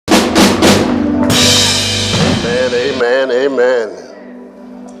Amen, amen, amen.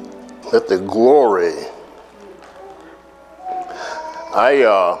 Let the glory.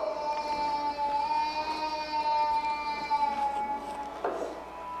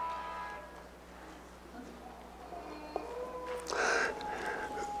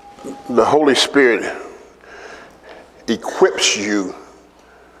 The Holy Spirit equips you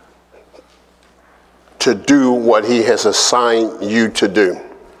to do what he has assigned you to do.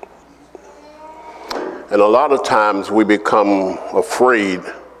 And a lot of times we become afraid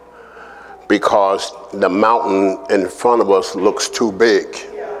because the mountain in front of us looks too big.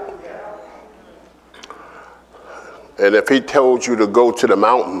 And if he told you to go to the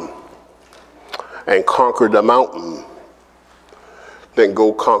mountain and conquer the mountain, then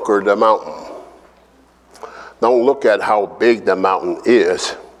go conquer the mountain. Don't look at how big the mountain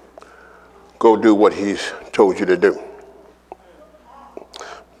is. Go do what he's told you to do.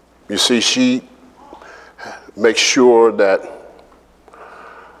 You see, she makes sure that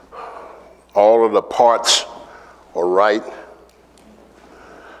all of the parts are right.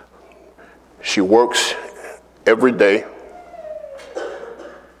 She works every day.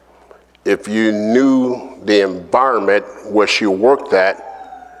 If you knew the environment where she worked at,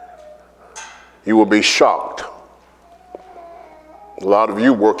 you would be shocked. A lot of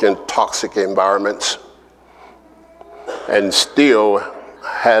you work in toxic environments and still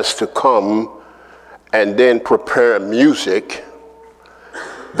has to come and then prepare music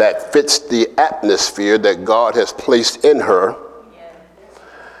that fits the atmosphere that God has placed in her,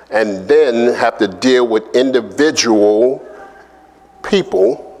 and then have to deal with individual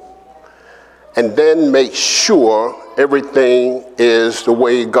people, and then make sure everything is the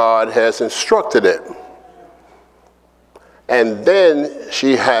way God has instructed it. And then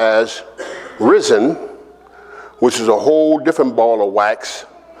she has risen, which is a whole different ball of wax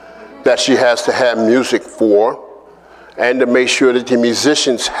that she has to have music for, and to make sure that the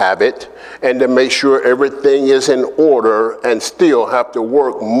musicians have it, and to make sure everything is in order, and still have to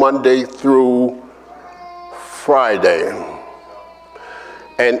work Monday through Friday.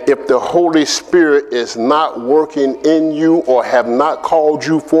 And if the Holy Spirit is not working in you or have not called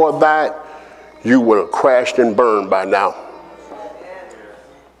you for that, you would have crashed and burned by now.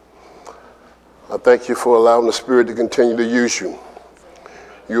 I thank you for allowing the Spirit to continue to use you.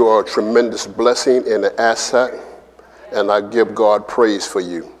 You are a tremendous blessing and an asset, and I give God praise for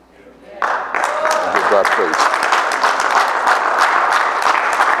you. I give God praise.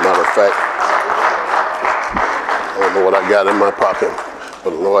 Matter of fact, I don't know what I got in my pocket, but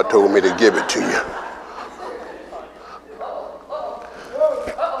the Lord told me to give it to you.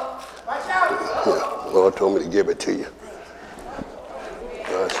 Yeah, the Lord told me to give it to you.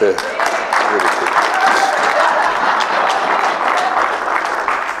 I said, give it to you.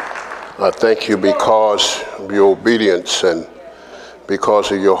 I thank you because of your obedience and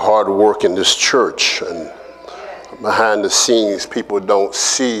because of your hard work in this church. And behind the scenes, people don't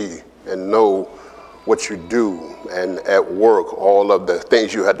see and know what you do. And at work, all of the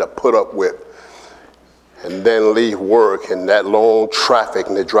things you had to put up with. And then leave work and that long traffic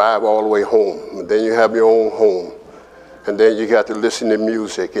and they drive all the way home. And then you have your own home. And then you got to listen to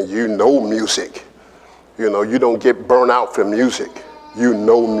music, and you know music. You know, you don't get burnt out from music. You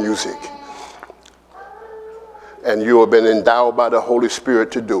know music. And you have been endowed by the Holy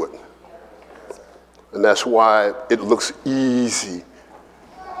Spirit to do it. And that's why it looks easy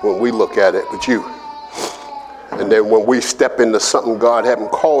when we look at it with you. And then when we step into something God hadn't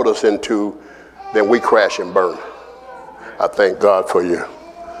called us into, then we crash and burn. I thank God for you.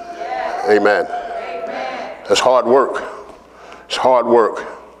 Amen. That's hard work. It's hard work.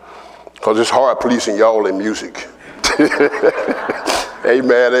 Because it's hard pleasing y'all in music.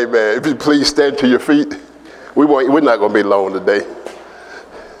 Amen, amen. If you please stand to your feet. We're not going to be long today.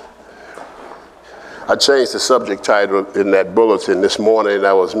 I changed the subject title in that bulletin this morning, and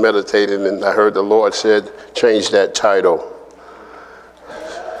I was meditating, and I heard the Lord said, change that title.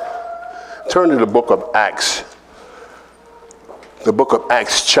 Turn to the book of Acts. The book of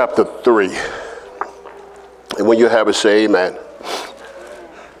Acts chapter 3. And when you have it, say amen.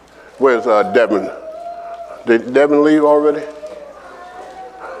 Where's Devin? Did Devin leave already?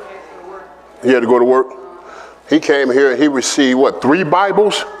 He had to go to work? He came here and he received, what, 3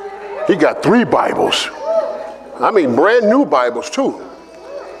 Bibles? He got 3 Bibles. I mean, brand new Bibles, too.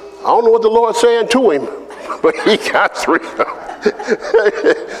 I don't know what the Lord's saying to him, but he got 3.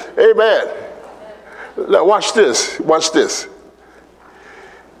 Amen. Now, watch this. Watch this.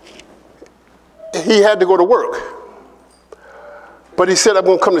 He had to go to work. But he said, I'm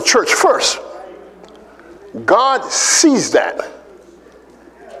going to come to church first. God sees that.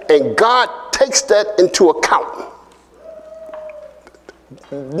 And God takes that into account.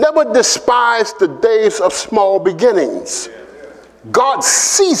 Never despise the days of small beginnings. God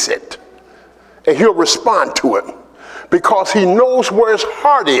sees it, and he'll respond to it because he knows where his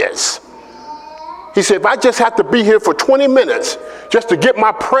heart is. He said, if I just have to be here for 20 minutes just to get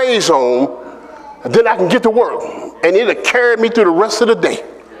my praise on, then I can get to work, and it'll carry me through the rest of the day.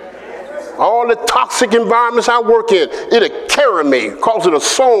 All the toxic environments I work in, it'll carry me because of the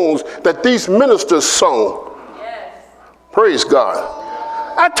songs that these ministers sung. Yes. Praise God.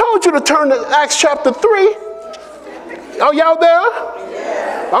 I told you to turn to Acts chapter 3. Are y'all there?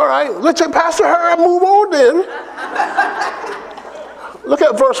 Yes. All right, let your pastor hurry up, move on then. Look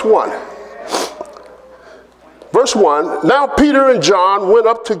at verse 1. Verse 1, now Peter and John went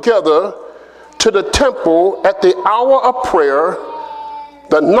up together to the temple at the hour of prayer,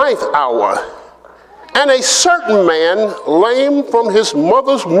 the 9th hour. And a certain man, lame from his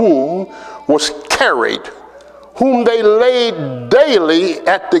mother's womb, was carried, whom they laid daily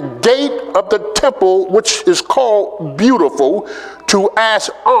at the gate of the temple, which is called Beautiful, to ask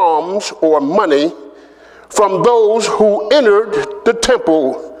alms or money from those who entered the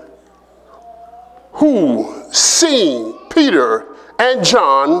temple, who, seeing Peter and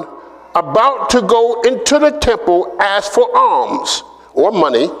John about to go into the temple, asked for alms or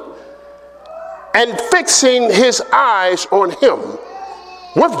money, and fixing his eyes on him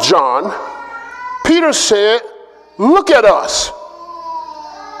with John, Peter said, look at us.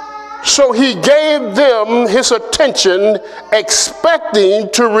 So he gave them his attention, expecting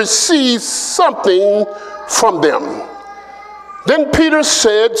to receive something from them. Then Peter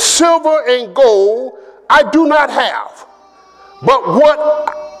said, silver and gold I do not have, but what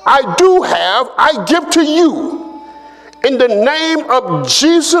I do have I give to you. In the name of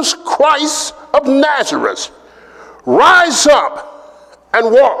Jesus Christ of Nazareth, rise up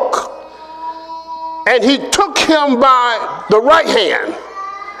and walk. And he took him by the right hand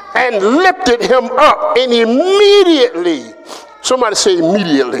and lifted him up, and immediately, somebody say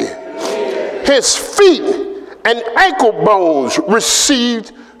immediately, his feet and ankle bones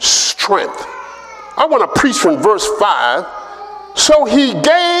received strength. I want to preach from verse 5. So he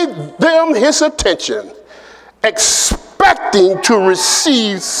gave them his attention, expecting to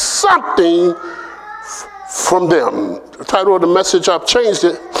receive something from them. The title of the message, I've changed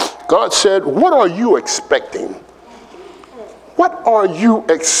it. God said, what are you expecting? What are you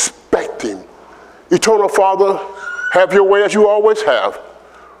expecting? Eternal Father, have your way as you always have.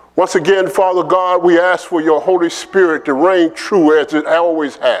 Once again, Father God, we ask for your Holy Spirit to reign true as it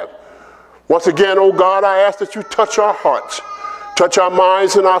always has. Once again, oh God, I ask that you touch our hearts, touch our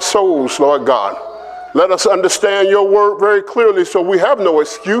minds and our souls, Lord God. Let us understand your word very clearly so we have no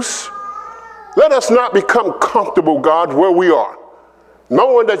excuse. Let us not become comfortable, God, where we are,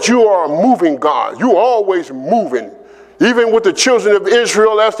 knowing that you are a moving God. You are always moving. Even with the children of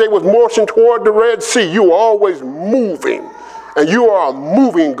Israel, as they was marching toward the Red Sea, you are always moving. And you are a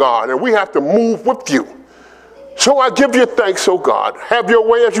moving God, and we have to move with you. So I give you thanks, oh God. Have your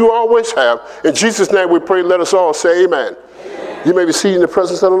way as you always have. In Jesus' name we pray, let us all say amen. Amen. You may be seated in the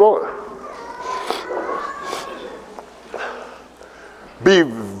presence of the Lord. Be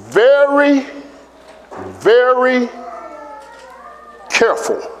very, very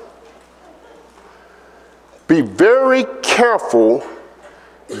careful. Be very careful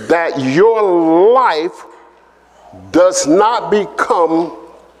that your life does not become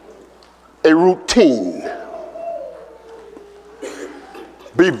a routine.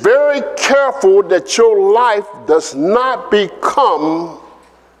 Be very careful that your life does not become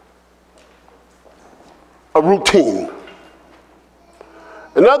a routine.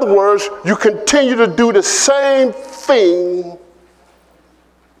 In other words, you continue to do the same thing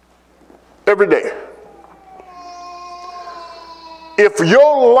every day. If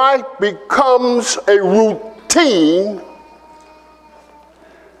your life becomes a routine,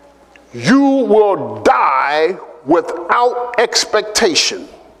 you will die without expectation.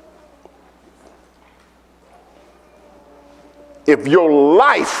 If your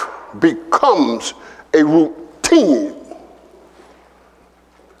life becomes a routine,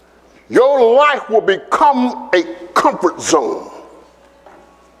 your life will become a comfort zone.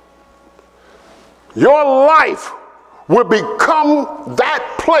 Your life will become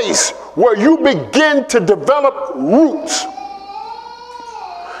that place where you begin to develop roots.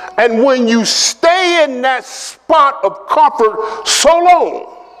 And when you stay in that spot of comfort so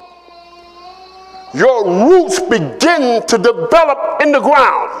long, your roots begin to develop in the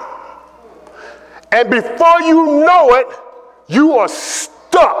ground. And before you know it, you are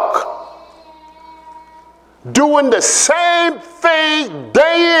stuck doing the same thing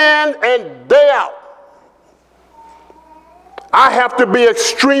day in and day out. I have to be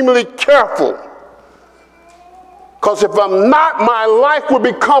extremely careful, because if I'm not, my life will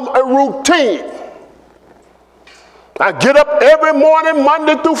become a routine. I get up every morning,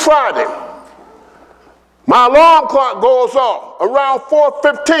 Monday through Friday. My alarm clock goes off around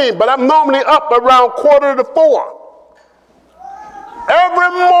 4:15, but I'm normally up around 3:45. Every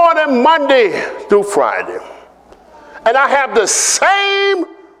morning, Monday through Friday. And I have the same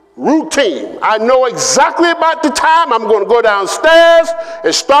routine. I know exactly about the time I'm going to go downstairs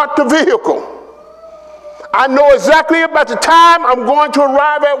and start the vehicle. I know exactly about the time I'm going to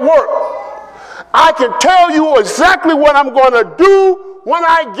arrive at work. I can tell you exactly what I'm going to do when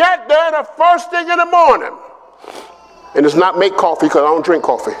I get there the first thing in the morning. And it's not make coffee, because I don't drink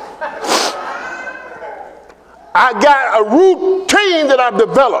coffee. I got a routine that I've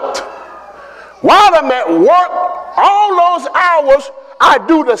developed. While I'm at work, all those hours, I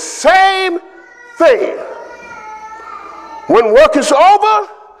do the same thing. When work is over,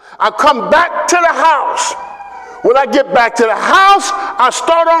 I come back to the house. When I get back to the house, I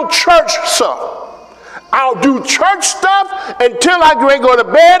start on church stuff. I'll do church stuff until I go to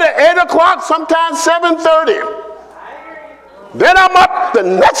bed at 8 o'clock, sometimes 7:30. Then I'm up the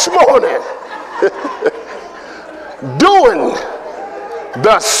next morning doing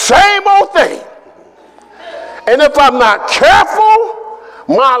the same old thing. And if I'm not careful,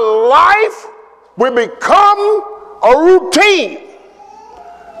 my life will become a routine.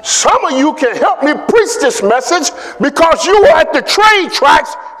 Some of you can help me preach this message because you are at the train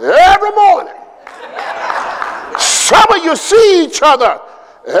tracks every morning. Some of you see each other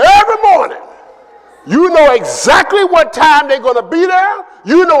every morning. You know exactly what time they're going to be there.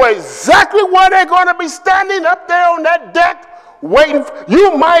 You know exactly where they're going to be standing up there on that deck waiting.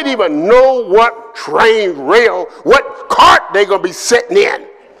 You might even know what train rail, what cart they're going to be sitting in.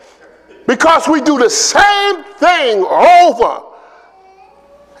 Because we do the same thing over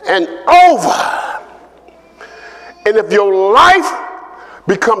and over. And if your life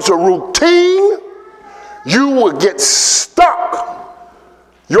becomes a routine, you will get stuck.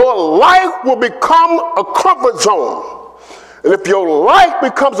 Your life will become a comfort zone. And if your life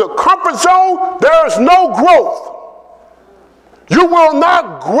becomes a comfort zone, there is no growth. You will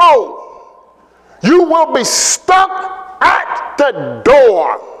not grow. You will be stuck at the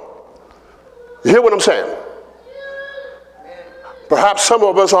door. You hear what I'm saying? Perhaps some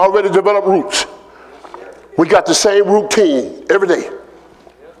of us already developed roots. We got the same routine every day.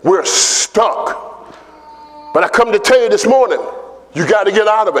 We're stuck. But I come to tell you this morning, you got to get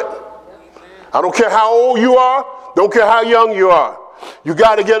out of it. I don't care how old you are, don't care how young you are. You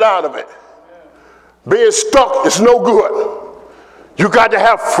got to get out of it. Being stuck is no good. You got to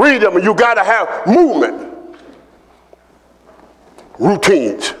have freedom, and you got to have movement.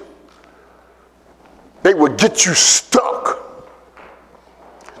 Routines. They will get you stuck.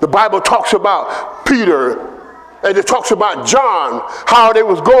 The Bible talks about Peter, and it talks about John, how they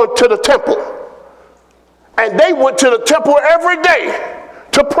was going to the temple. And they went to the temple every day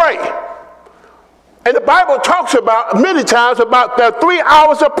to pray. And the Bible talks about many times about the 3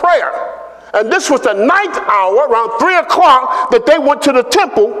 hours of prayer. And this was the 9th hour, around 3 o'clock, that they went to the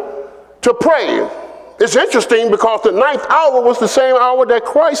temple to pray. It's interesting because the 9th hour was the same hour that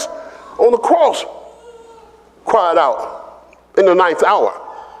Christ on the cross cried out in the 9th hour.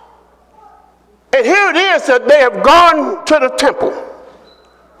 And here it is that they have gone to the temple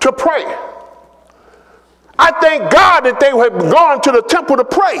to pray. I thank God that they have gone to the temple to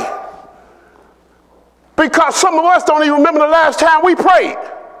pray, because some of us don't even remember the last time we prayed.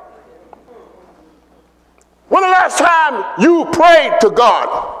 When the last time you prayed to God?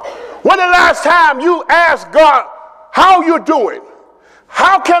 When the last time you asked God, how you doing?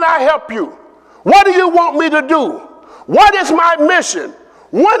 How can I help you? What do you want me to do? What is my mission?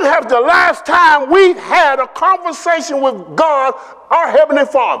 When have the last time we had a conversation with God, our Heavenly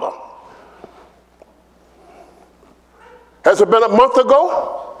Father? Has it been a month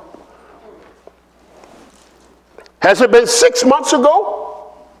ago? Has it been 6 months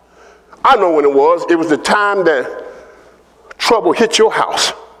ago? I know when it was. It was the time that trouble hit your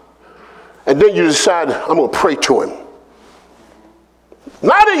house. And then you decided, I'm going to pray to him.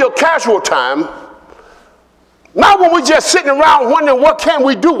 Not in your casual time. Not when we're just sitting around wondering, what can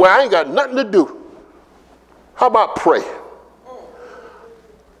we do? Well, I ain't got nothing to do. How about pray?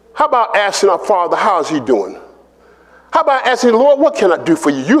 How about asking our Father, how's he doing? How about asking, Lord, what can I do for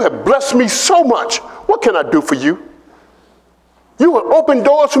you? You have blessed me so much. What can I do for you? You have opened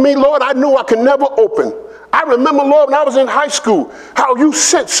doors for me, Lord, I knew I could never open. I remember, Lord, when I was in high school, how you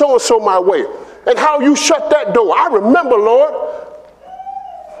sent so-and-so my way and how you shut that door. I remember, Lord.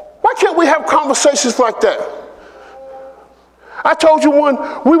 Why we have conversations like that? I told you when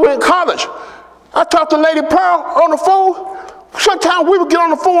we were in college, I talked to Lady Pearl on the phone. Sometimes we would get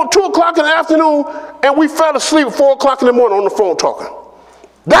on the phone at 2 o'clock in the afternoon and we fell asleep at 4 o'clock in the morning on the phone talking.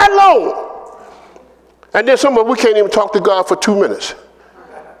 That long. And then some of us, we can't even talk to God for 2 minutes.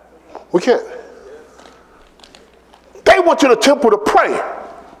 We can't. They went to the temple to pray.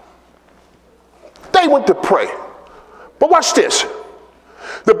 They went to pray. But watch this.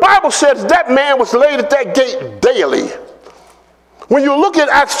 The Bible says that man was laid at that gate daily. When you look at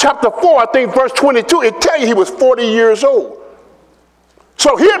Acts chapter 4, I think verse 22, it tells you he was 40 years old.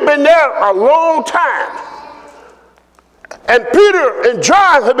 So he had been there a long time. And Peter and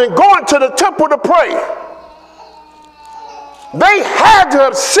John had been going to the temple to pray. They had to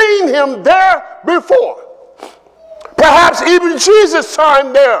have seen him there before. Perhaps even Jesus saw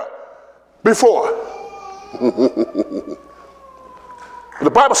him there before. The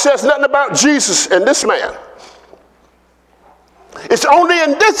Bible says nothing about Jesus and this man. It's only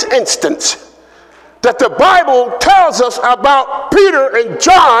in this instance that the Bible tells us about Peter and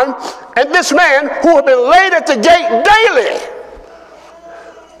John and this man who have been laid at the gate daily.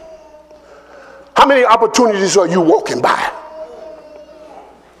 How many opportunities are you walking by?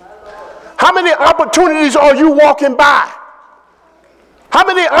 How many opportunities are you walking by? How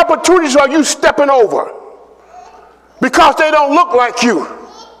many opportunities are you stepping over? Because they don't look like you.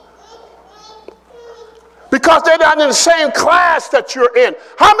 Because they're not in the same class that you're in.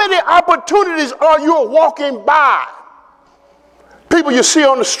 How many opportunities are you walking by? People you see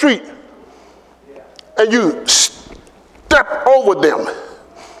on the street and you step over them.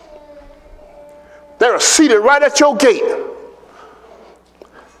 They're seated right at your gate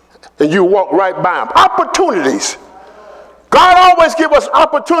and you walk right by them. Opportunities. God always gives us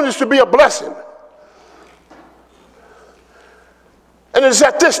opportunities to be a blessing. And it's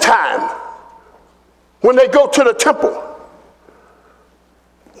at this time when they go to the temple.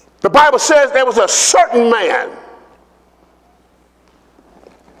 The Bible says there was a certain man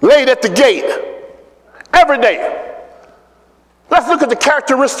laid at the gate every day. Let's look at the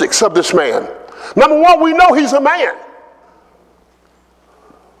characteristics of this man. Number one, we know he's a man.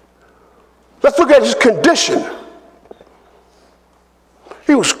 Let's look at his condition.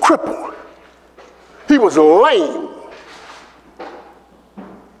 He was crippled. He was lame.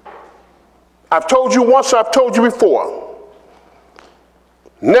 I've told you once, I've told you before.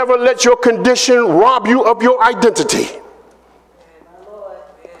 Never let your condition rob you of your identity.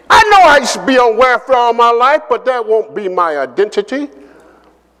 I know I used to be on welfare all my life, but that won't be my identity.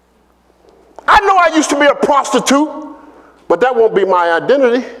 I know I used to be a prostitute, but that won't be my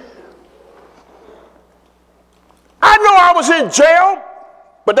identity. I know I was in jail,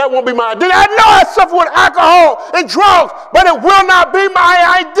 but that won't be my identity. I know I suffer with alcohol and drugs, but it will not be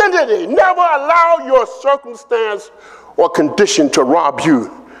my identity. Never allow your circumstance or condition to rob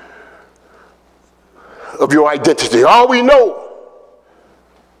you of your identity. All we know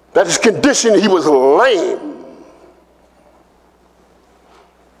that his condition, he was lame.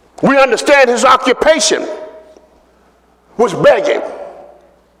 We understand his occupation was begging.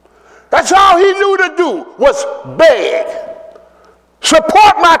 That's all he knew to do was beg.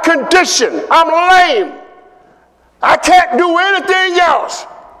 Support my condition. I'm lame. I can't do anything else.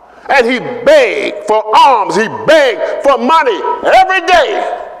 And he begged for alms. He begged for money every day.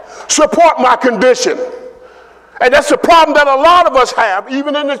 Support my condition. And that's the problem that a lot of us have,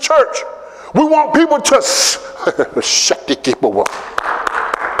 even in the church. We want people to shut the people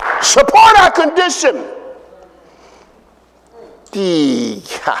up. Support our condition. He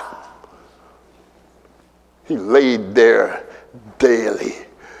laid there daily,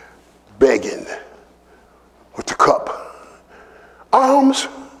 begging with the cup. Alms,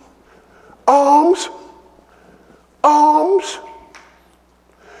 alms, alms.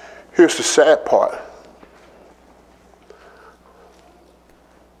 Here's the sad part.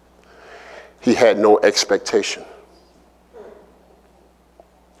 He had no expectation.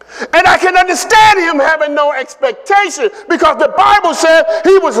 And I can understand him having no expectation because the Bible said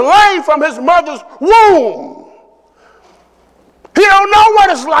he was lame from his mother's womb. He don't know what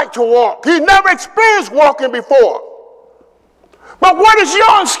it's like to walk. He never experienced walking before. But what is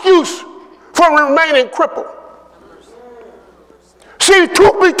your excuse for remaining crippled? See,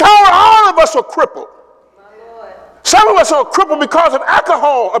 truth be told, all of us are crippled. Some of us are crippled because of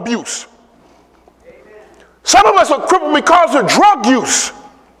alcohol abuse. Some of us are crippled because of drug use.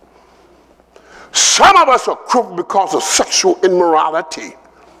 Some of us are crippled because of sexual immorality.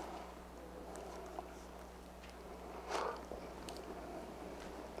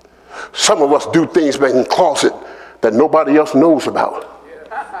 Some of us do things back in the closet that nobody else knows about.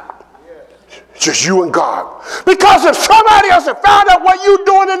 Just you and God. Because if somebody else had found out what you're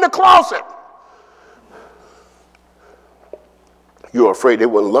doing in the closet, you're afraid they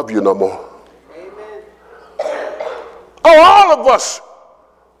wouldn't love you no more. Amen. Oh, all of us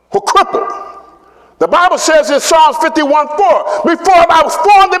were crippled. The Bible says in Psalms 51:4, before I was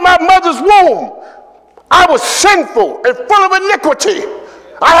formed in my mother's womb, I was sinful and full of iniquity.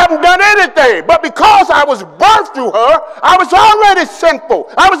 I haven't done anything, but because I was birthed through her, I was already sinful.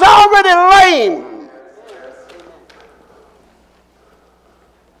 I was already lame.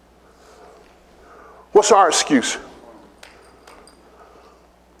 What's our excuse?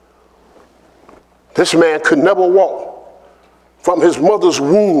 This man could never walk from his mother's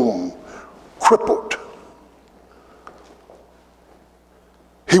womb crippled.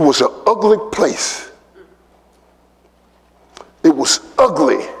 He was an ugly place. It was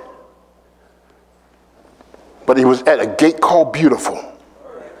ugly. But he was at a gate called Beautiful.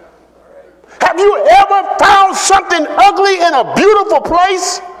 Have you ever found something ugly in a beautiful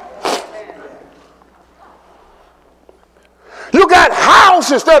place? You got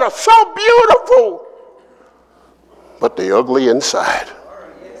houses that are so beautiful, but they're ugly inside.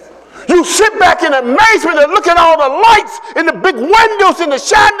 You sit back in amazement and look at all the lights and the big windows and the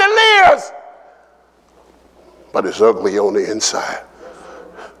chandeliers, but it's ugly on the inside.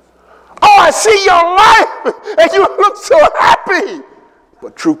 Oh, I see your life and you look so happy,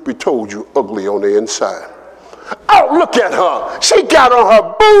 but truth be told, you're ugly on the inside. Oh, look at her. She got on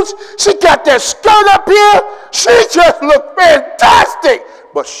her boots. She got that skirt up here. She just looked fantastic,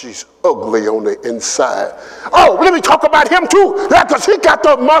 but she's ugly on the inside. Oh, let me talk about him too, because he got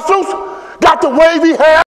the muscles, got the wavy hair.